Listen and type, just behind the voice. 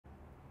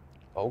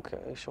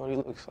Okay, shorty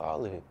look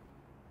solid.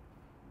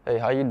 Hey,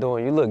 how you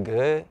doing? You look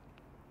good.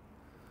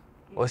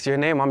 What's your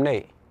name? I'm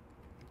Nate.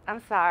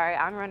 I'm sorry,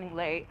 I'm running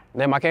late.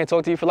 Name, I can't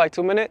talk to you for like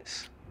 2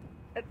 minutes?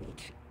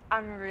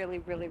 I'm really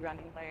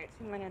running late.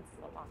 2 minutes is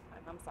a long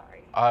time. I'm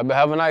sorry. All right, but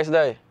have a nice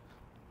day.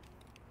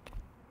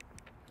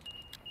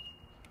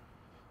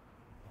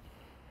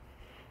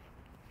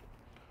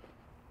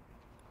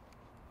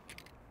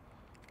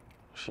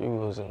 She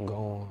wasn't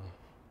going.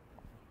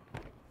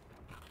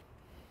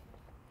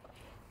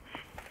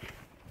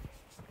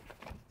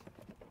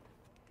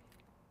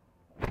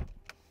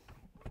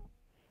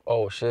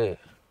 Oh, shit.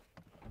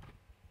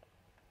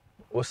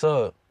 What's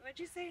up? What'd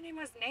you say your name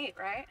was? Nate,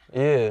 right?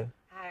 Yeah.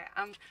 Hi,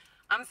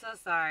 I'm so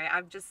sorry.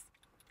 I've just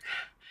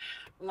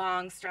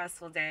long,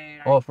 stressful day.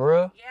 Oh, for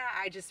real? Yeah,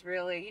 I just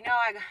really,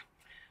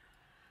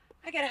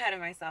 I get ahead of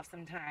myself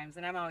sometimes,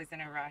 and I'm always in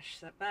a rush.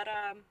 But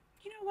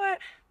you know what?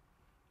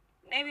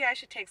 Maybe I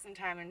should take some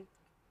time and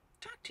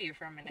talk to you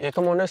for a minute. Yeah,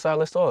 come on this side.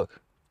 Let's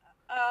talk.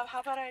 How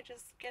about I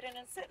just get in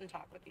and sit and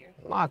talk with you?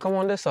 Nah, come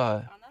on this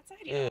side. On that side?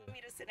 You want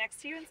me to sit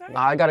next to you inside?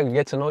 Nah, I gotta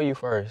get to know you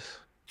first.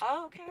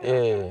 Oh, okay. Yeah.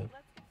 Okay.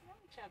 Let's get to know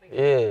each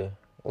other. Yeah.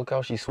 Look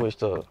how she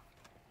switched up.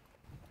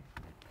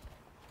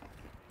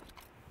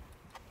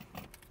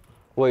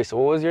 Wait, so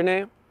what was your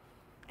name?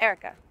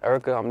 Erica.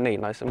 Erica, I'm Nate.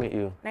 Nice to meet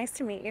you. Nice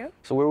to meet you.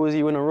 So where was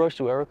you in a rush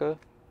to, Erica?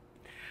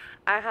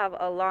 I have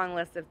a long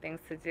list of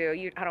things to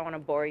do. I don't want to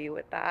bore you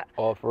with that.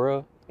 Oh, for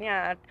real?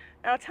 Yeah.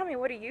 Now tell me,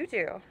 what do you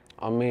do?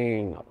 I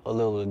mean, a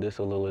little of this,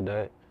 a little of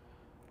that.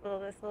 A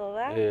little this, a little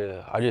that?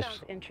 Yeah, I just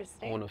Sounds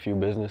interesting. own a few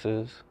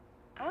businesses.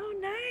 Oh,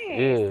 nice.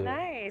 Yeah.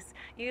 Nice.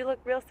 You look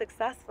real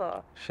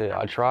successful. Shit,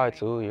 I try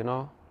to, you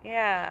know?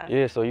 Yeah.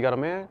 Yeah, so you got a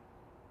man?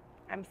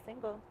 I'm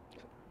single.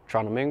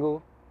 Trying to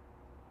mingle?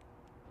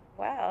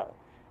 Well,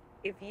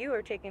 if you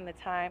are taking the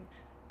time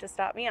to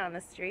stop me on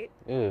the street,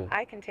 Yeah.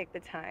 I can take the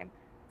time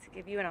to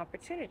give you an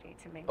opportunity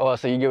to mingle. Oh,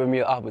 so you giving me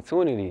an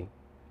opportunity?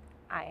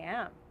 I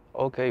am.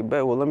 Okay,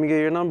 bet. Well, let me get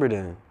your number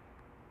then.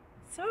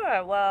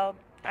 Sure. Well,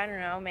 I don't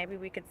know. Maybe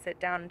we could sit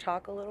down and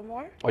talk a little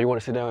more. Oh, you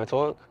want to sit down and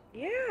talk?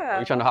 Yeah.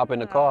 You trying to hop in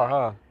the car,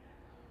 huh?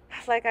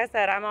 Like I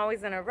said, I'm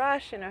always in a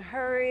rush, in a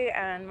hurry,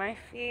 and my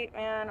feet,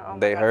 man, oh my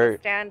They God, hurt.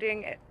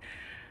 standing.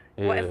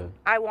 Yeah.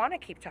 I want to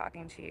keep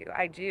talking to you.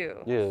 I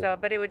do. Yeah. So,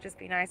 but it would just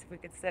be nice if we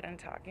could sit and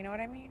talk. You know what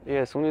I mean? Yeah,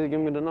 as soon as you give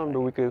me the number,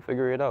 we could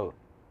figure it out.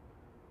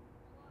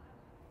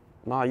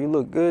 Nah, you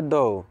look good,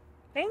 though.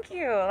 Thank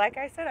you. Like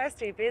I said, I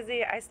stay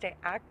busy. I stay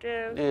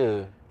active.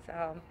 Yeah.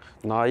 So.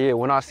 Nah, yeah,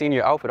 when I seen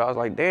your outfit, I was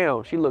like,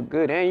 damn, she look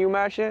good. And you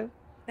matching?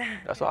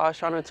 That's why I was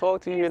trying to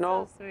talk to you, you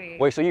know? So sweet.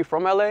 Wait, so you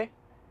from LA?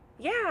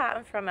 Yeah,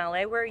 I'm from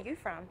LA. Where are you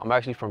from? I'm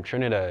actually from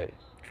Trinidad.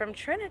 From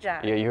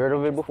Trinidad. Yeah, you heard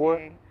of it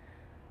before?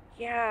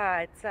 Yeah,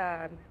 it's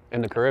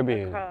In the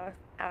Caribbean. across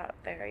out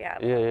there. Yeah.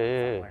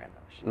 Yeah. Somewhere in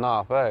the ocean.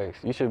 Nah, facts.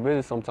 You should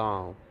visit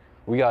sometime.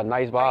 We got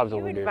nice vibes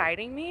over Are you there.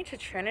 inviting me to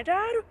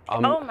Trinidad?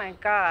 Oh my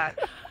God.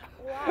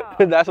 Wow.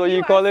 That's what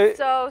you call it?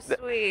 So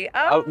sweet.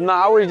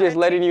 Nah, I was just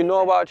letting you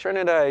know about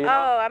Trinidad, you know?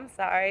 Oh, I'm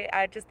sorry.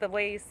 Just the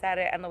way you said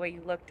it and the way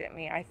you looked at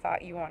me, I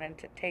thought you wanted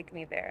to take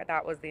me there.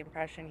 That was the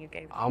impression you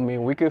gave me. I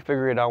mean, we could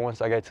figure it out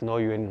once I get to know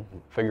you and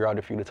figure out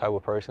if you're the type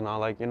of person I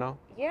like, you know?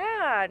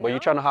 Yeah. But you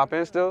trying to hop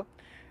in still?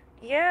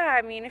 Yeah,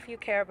 I mean, if you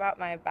care about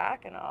my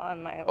back and all,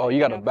 and my. Oh, you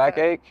got a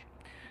backache?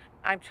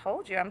 I've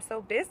told you, I'm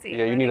so busy.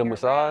 Yeah, you need a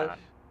massage? Around.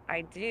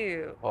 I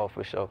do. Oh,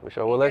 for sure.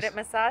 Well, Well, good at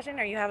massaging,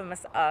 or you have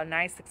a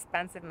nice,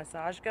 expensive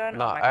massage gun?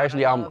 Nah, oh God,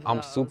 actually, I'm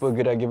those. super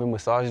good at giving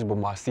massages, but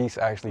my seats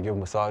actually give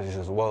massages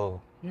as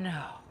well.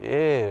 No.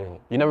 Yeah.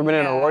 You never been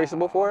in a Royce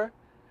before?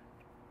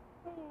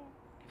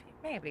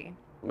 Maybe.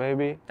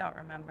 Maybe? Don't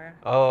remember.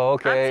 Oh,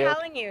 okay. I'm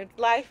telling you,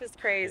 life is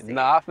crazy.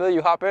 Nah, I feel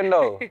you. Hop in,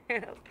 though.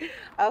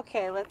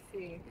 Okay, let's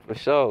see. For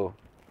sure.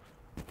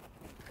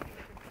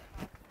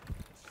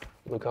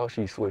 Look how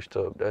she switched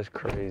up. That's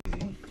crazy.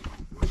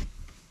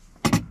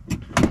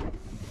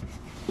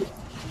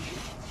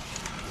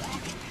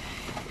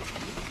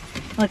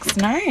 Looks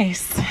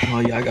nice. Oh,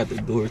 yeah, I got the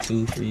door,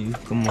 too, for you.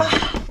 Come on.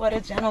 What a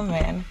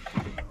gentleman.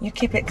 You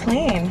keep it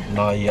clean.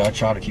 Nah, yeah, I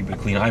try to keep it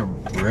clean. I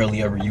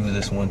rarely ever use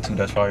this one, too.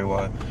 That's probably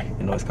why,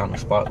 you know, it's kind of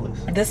spotless.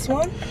 This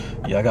one?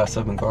 Yeah, I got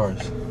 7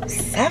 cars.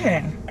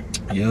 7?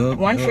 Yep.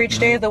 One for each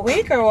day of the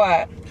week, or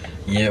what?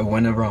 Yeah,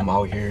 whenever I'm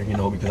out here, you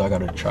know, because I got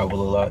to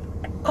travel a lot.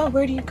 Oh,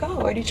 where do you go?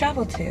 Where do you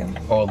travel to?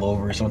 All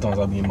over. Sometimes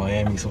I'll be in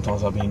Miami.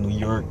 Sometimes I'll be in New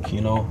York,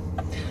 you know.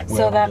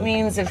 So that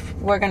means if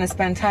we're going to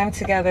spend time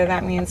together,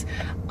 that means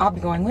I'll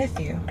be going with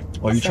you.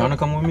 Oh, you trying to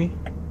come with me?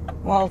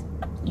 Well,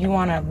 you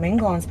want to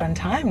mingle and spend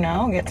time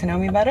now, get to know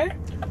me better?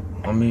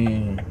 I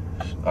mean,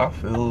 I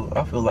feel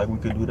like we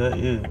could do that,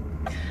 yeah.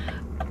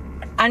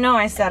 I know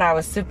I said I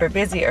was super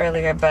busy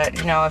earlier, but,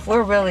 you know, if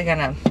we're really going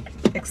to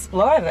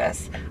explore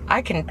this,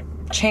 I can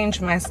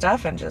change my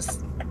stuff and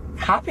just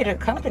happy to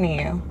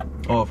accompany you.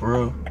 Oh, for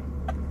real?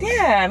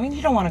 Yeah, I mean,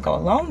 you don't want to go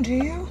alone, do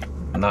you?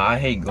 Nah, I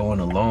hate going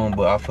alone,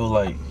 but I feel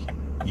like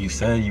you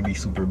said you be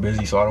super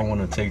busy, so I don't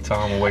want to take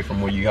time away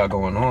from what you got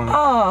going on.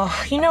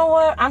 Oh, you know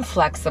what? I'm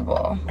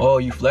flexible. Oh,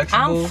 you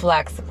flexible? I'm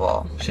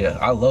flexible. Shit,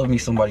 I love me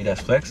somebody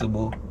that's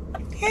flexible.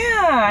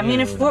 Yeah, I mean,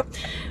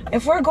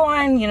 if we're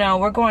going, you know,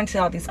 we're going to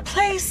all these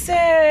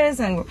places,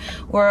 and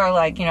we're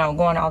like, you know,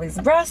 going to all these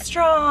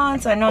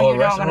restaurants. I know you're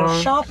not going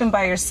to shopping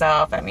by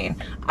yourself. I mean,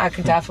 I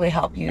could definitely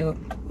help you.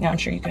 You know, I'm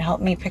sure you could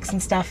help me pick some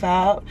stuff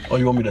out. Oh,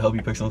 you want me to help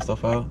you pick some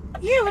stuff out?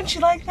 Yeah, wouldn't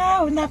you like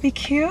that? Wouldn't that be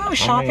cute?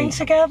 Shopping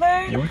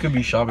together? Yeah, we could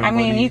be shopping. I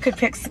mean, you could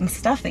pick some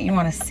stuff that you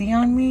want to see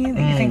on me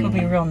that you think would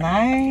be real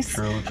nice.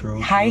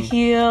 True. High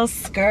heels,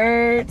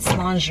 skirts,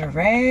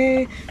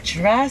 lingerie,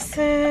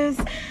 dresses.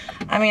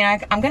 I mean,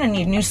 I'm going to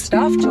need new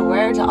stuff to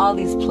wear to all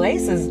these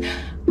places.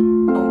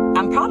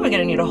 I'm probably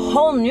going to need a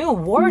whole new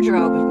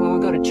wardrobe when we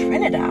go to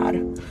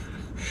Trinidad.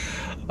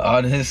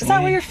 Honestly, is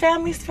that where your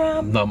family's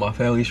from? No, my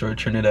family's from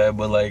Trinidad,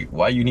 but like,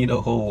 why you need a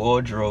whole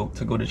wardrobe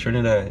to go to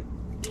Trinidad?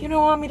 You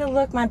don't want me to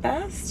look my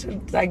best?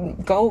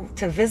 Like, go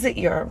to visit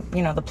your,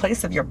 you know, the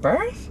place of your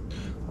birth?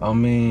 I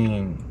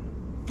mean...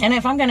 And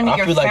if I'm going to meet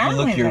your family, I feel like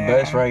you look your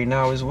best right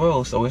now as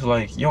well, so it's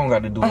like, you don't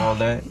got to do all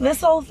that.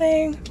 This whole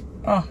thing?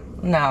 Oh,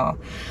 no.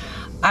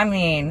 I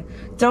mean,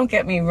 don't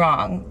get me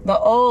wrong. The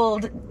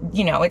old,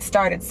 you know, it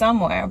started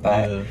somewhere,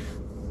 but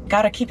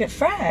gotta keep it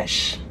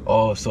fresh.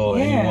 Oh, so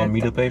and you want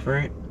me to pay for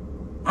it?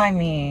 I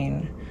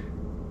mean,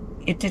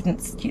 you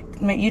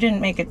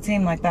didn't make it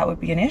seem like that would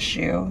be an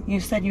issue. You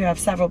said you have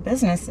several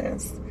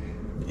businesses.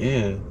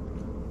 Yeah,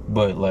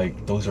 but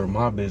like, those are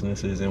my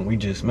businesses and we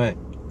just met.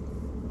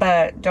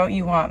 But don't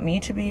you want me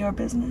to be your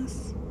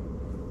business?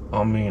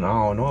 I mean, I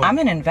don't know. I'm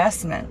an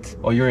investment.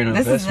 Oh, you're an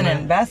investment? This is an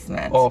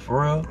investment. Oh,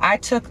 for real? I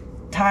took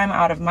time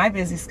out of my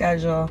busy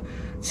schedule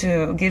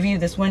to give you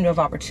this window of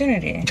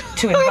opportunity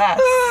to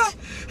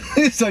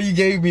invest. So you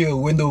gave me a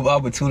window of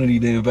opportunity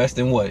to invest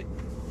in what?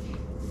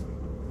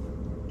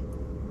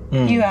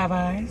 You have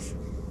eyes.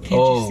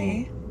 Can't you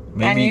see?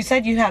 Maybe. And you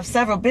said you have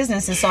several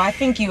businesses, so I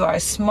think you are a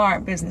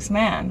smart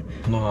businessman.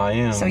 No, I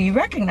am. So you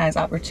recognize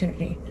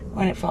opportunity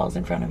when it falls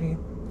in front of you.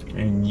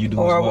 And you do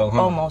or as well,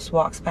 huh? Almost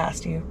walks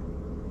past you.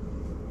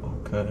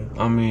 Okay.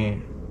 I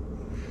mean,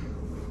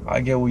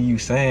 I get what you're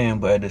saying,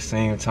 but at the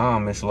same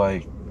time, it's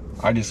like,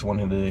 I just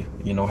wanted to,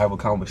 you know, have a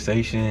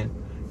conversation,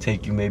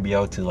 take you maybe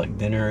out to like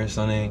dinner or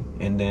something,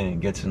 and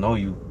then get to know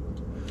you.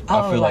 Oh,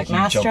 I feel like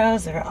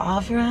Mastro's or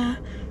Avra,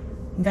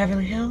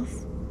 Beverly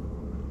Hills?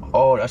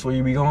 Oh, that's where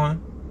you be going?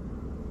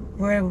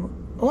 Where?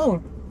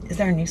 Oh, is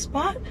there a new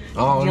spot?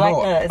 Oh,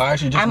 no. I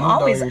actually just I'm moved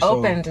always out here,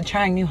 open to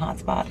trying new hot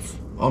spots.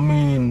 I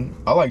mean,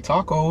 I like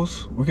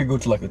tacos. We could go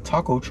to like a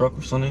taco truck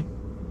or something.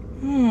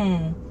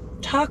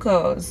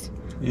 Tacos.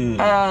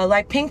 Yeah.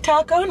 Like Pink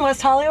Taco in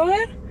West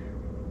Hollywood?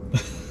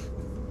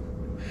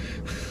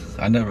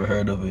 I never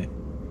heard of it.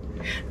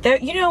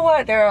 You know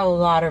what? There are a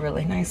lot of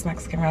really nice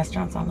Mexican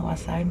restaurants on the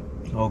west side.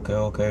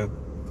 Okay.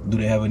 Do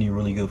they have any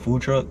really good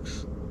food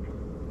trucks?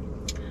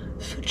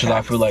 Because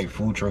I feel like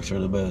food trucks are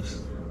the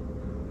best.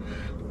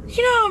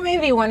 You know,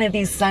 maybe one of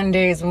these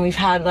Sundays when we've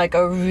had like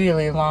a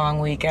really long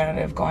weekend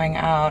of going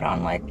out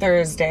on like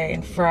Thursday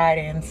and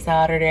Friday and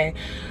Saturday,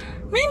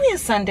 maybe a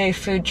Sunday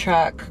food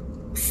truck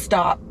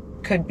stop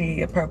could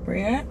be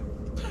appropriate.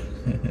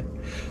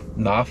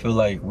 No, I feel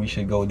like we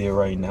should go there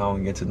right now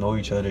and get to know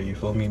each other, you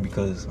feel me?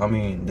 Because, I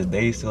mean, the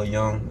day's still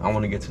young. I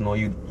want to get to know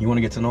you. You want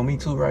to get to know me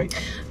too, right?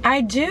 I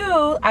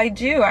do.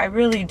 I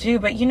really do.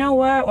 But you know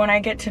what? When I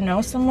get to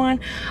know someone,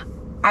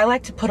 I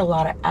like to put a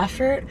lot of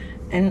effort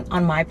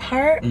on my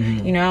part.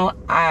 You know,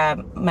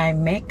 my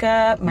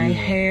makeup, my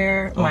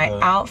hair, my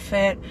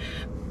outfit,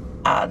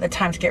 the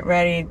time to get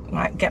ready,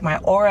 get my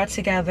aura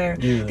together.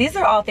 These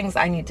are all things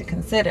I need to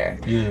consider.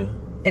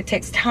 It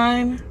takes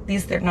time.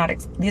 These are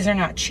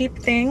not cheap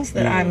things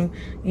that I'm,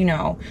 you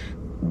know,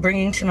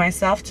 bringing to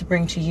myself to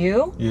bring to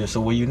you. So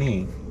what you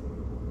need?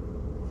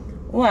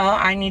 Well,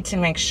 I need to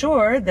make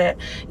sure that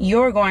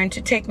you're going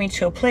to take me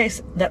to a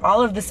place that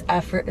all of this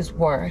effort is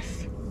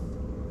worth.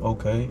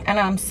 Okay. And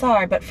I'm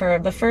sorry, but for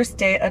the first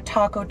date, a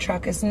taco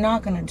truck is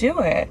not going to do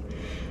it.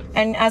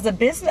 And as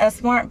a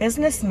smart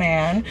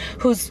businessman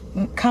who's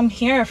come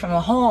here from a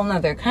whole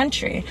nother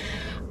country,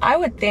 I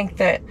would think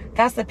that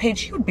that's the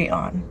page you would be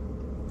on.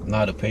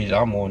 Nah, the page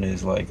I'm on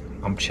is like,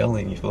 I'm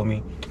chilling, you feel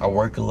me? I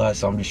work a lot,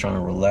 so I'm just trying to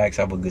relax,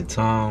 have a good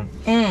time.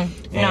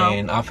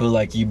 And I feel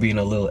like you being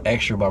a little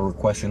extra by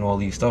requesting all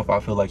these stuff. I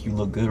feel like you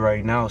look good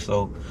right now,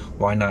 so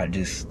why not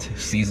just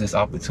seize this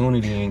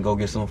opportunity and go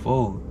get some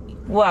food?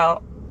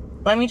 Well,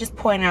 let me just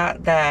point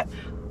out that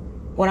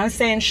what I'm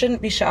saying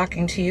shouldn't be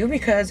shocking to you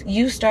because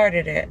you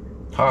started it.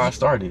 How I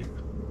started?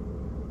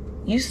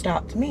 You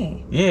stopped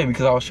me. Yeah,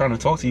 because I was trying to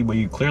talk to you, but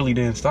you clearly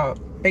didn't stop.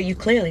 But you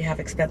clearly have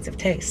expensive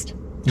taste.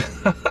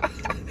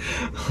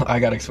 I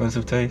got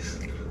expensive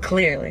taste?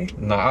 Clearly.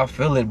 Nah, I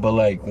feel it, but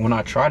like when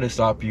I tried to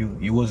stop you,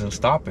 you wasn't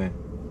stopping.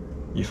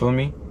 You feel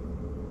me?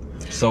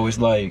 So it's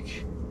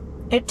like...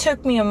 It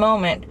took me a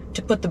moment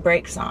to put the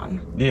brakes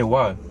on. Yeah,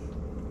 why?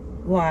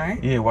 Why?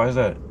 Yeah, why is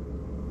that?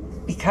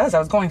 Because I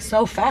was going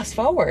so fast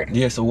forward.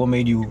 Yeah, so what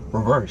made you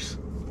reverse?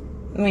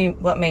 I mean,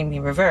 what made me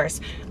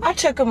reverse? I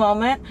took a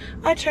moment,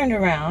 I turned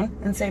around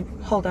and said,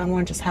 hold on,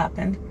 what just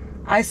happened?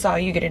 I saw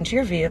you get into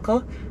your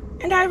vehicle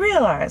and I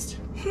realized,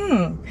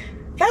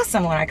 that's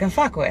someone I can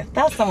fuck with.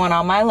 That's someone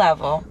on my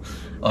level.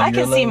 I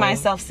can see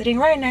myself sitting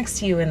right next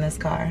to you in this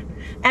car.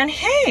 And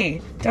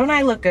hey, don't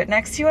I look good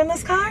next to you in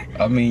this car?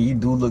 I mean, you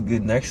do look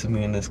good next to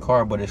me in this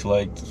car, but it's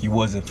like you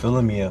wasn't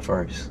feeling me at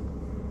first.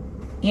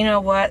 You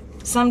know what?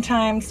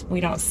 Sometimes we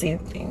don't see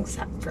things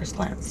at first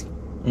glance.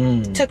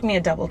 It took me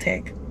a double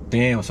take.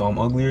 Damn, so I'm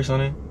ugly or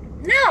something?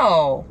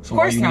 No, so of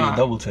course why you not. need a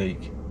double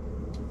take?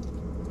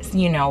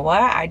 You know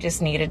what? I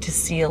just needed to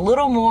see a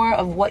little more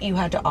of what you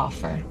had to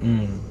offer.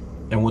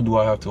 And what do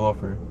I have to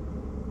offer?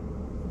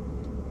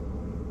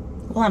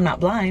 Well, I'm not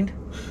blind.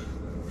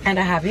 And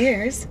I have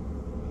ears.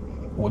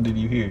 What did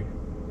you hear?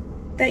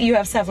 That you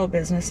have several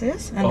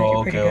businesses and that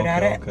you're pretty good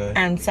at it.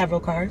 And several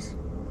cars.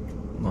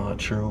 Not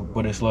true.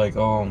 But it's like,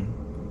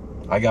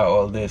 I got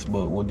all this,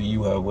 but what do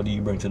you have? What do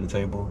you bring to the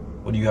table?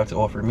 What do you have to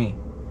offer me?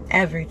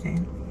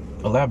 Everything.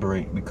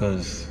 Elaborate,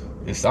 because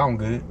it sounds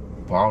good,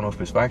 but I don't know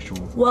if it's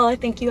factual. Well, I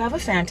think you have a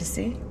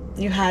fantasy.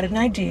 You had an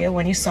idea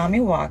when you saw me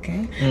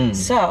walking.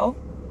 So,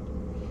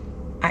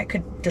 I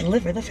could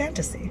deliver the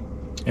fantasy.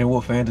 And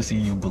what fantasy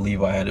you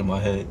believe I had in my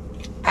head?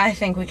 I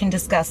think we can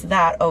discuss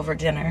that over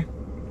dinner.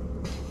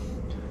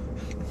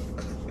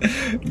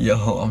 Yo,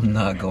 I'm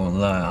not gonna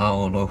lie. I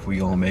don't know if we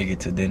gonna make it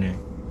to dinner.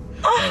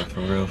 Like,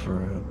 for real, for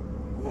real.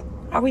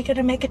 Are we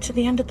gonna make it to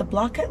the end of the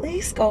block at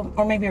least? Go,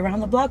 or maybe around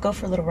the block, go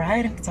for a little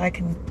ride so I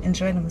can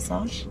enjoy the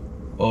massage?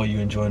 Oh, you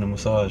enjoying the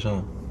massage,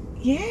 huh?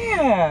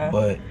 Yeah.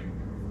 But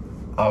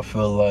I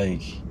feel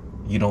like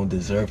you don't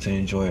deserve to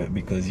enjoy it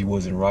because you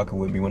wasn't rocking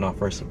with me when I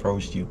first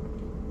approached you.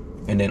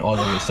 And then all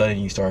of a sudden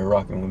you started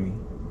rocking with me.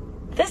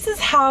 This is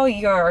how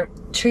you're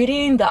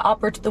treating the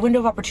window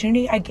of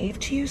opportunity I gave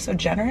to you so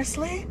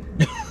generously?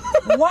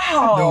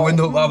 Wow. The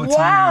window of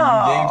opportunity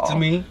you gave to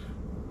me?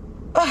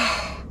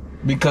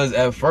 Because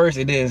at first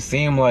it didn't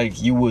seem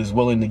like you was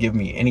willing to give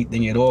me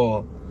anything at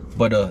all,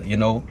 but you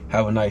know,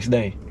 have a nice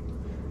day.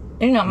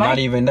 You know, not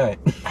even that.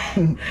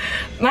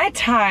 My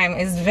time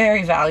is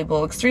very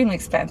valuable, extremely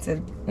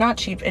expensive, not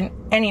cheap in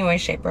any way,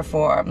 shape, or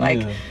form.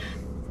 Like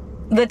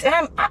the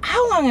time.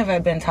 How long have I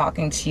been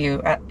talking to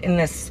you in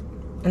this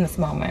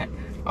moment?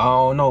 I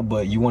don't know,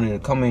 but you wanted to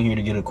come in here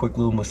to get a quick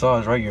little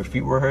massage, right? Your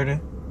feet were hurting.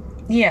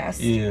 Yes.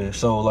 Yeah.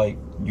 So like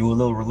you a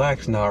little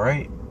relaxed now,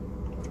 right?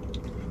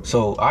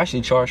 So I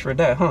should charge for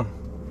that, huh?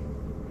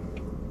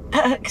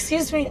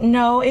 Excuse me?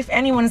 No, if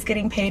anyone is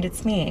getting paid,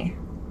 it's me.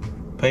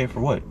 Paid for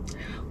what?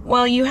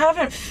 Well, you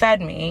haven't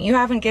fed me. You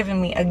haven't given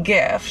me a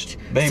gift.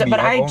 Baby, but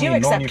I do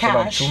accept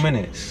cash. For like 2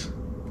 minutes.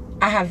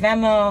 I have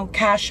Venmo,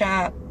 Cash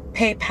App,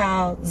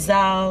 PayPal,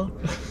 Zelle,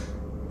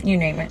 you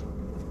name it.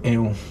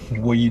 And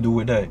what do you do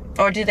with that?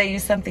 Or do they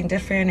use something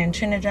different in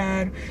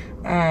Trinidad?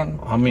 I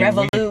mean,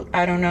 Revolut,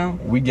 I don't know.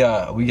 We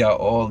got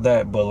all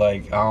that, but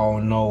like I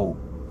don't know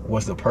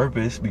what's the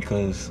purpose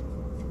because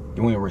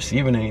you ain't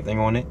receiving anything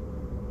on it.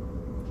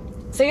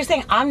 So you're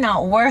saying I'm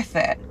not worth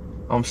it?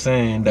 I'm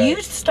saying that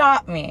you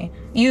stopped me.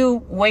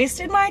 You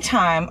wasted my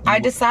time. I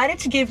decided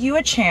to give you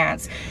a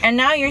chance, and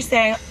now you're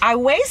saying I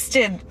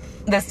wasted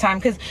this time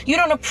because you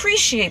don't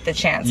appreciate the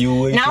chance. You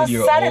wasted now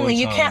your suddenly own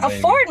you time, can't baby.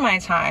 afford my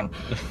time.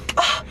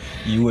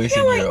 You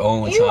wasted your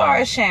own time. You are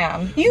a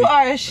sham. You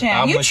are a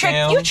sham. You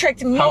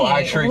tricked me. How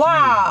I tricked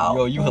you?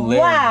 Yo, you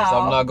hilarious.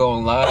 Wow. I'm not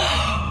gonna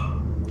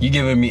lie. You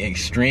giving me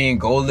extreme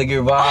gold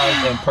digger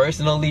vibes, and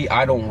personally,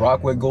 I don't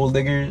rock with gold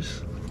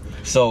diggers.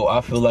 So I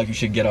feel like you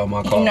should get out of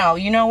my car. No,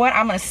 you know what?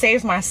 I'm gonna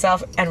save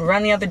myself and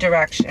run the other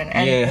direction.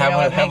 And yeah,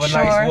 have a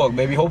nice walk,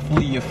 baby.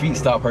 Hopefully your feet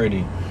stop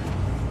hurting.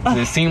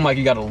 It seemed like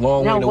you got a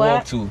long way to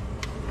walk to.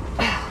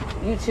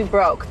 You too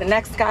broke. The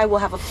next guy will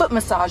have a foot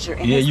massager in his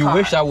car. Yeah, you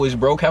wish I was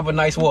broke. Have a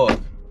nice walk.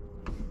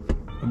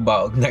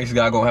 About next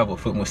guy gonna have a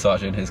foot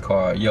massager in his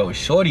car. Yo,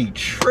 shorty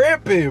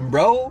tripping,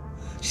 bro.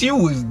 She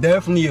was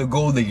definitely a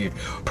gold digger.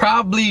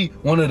 Probably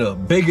one of the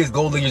biggest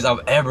gold diggers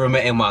I've ever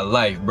met in my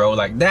life, bro.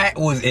 Like, that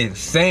was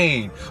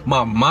insane.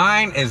 My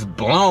mind is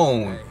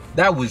blown.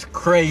 That was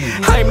crazy.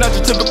 I am not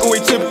your typical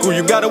atypical.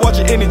 You gotta watch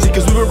your energy,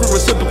 cause we work with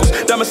reciprocals.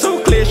 Diamonds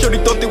so clear, shorty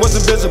thought they was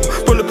invisible.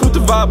 Bulletproof the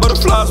vibe,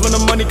 butterflies when the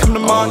money come to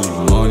mind.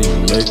 Money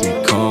make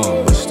me calm.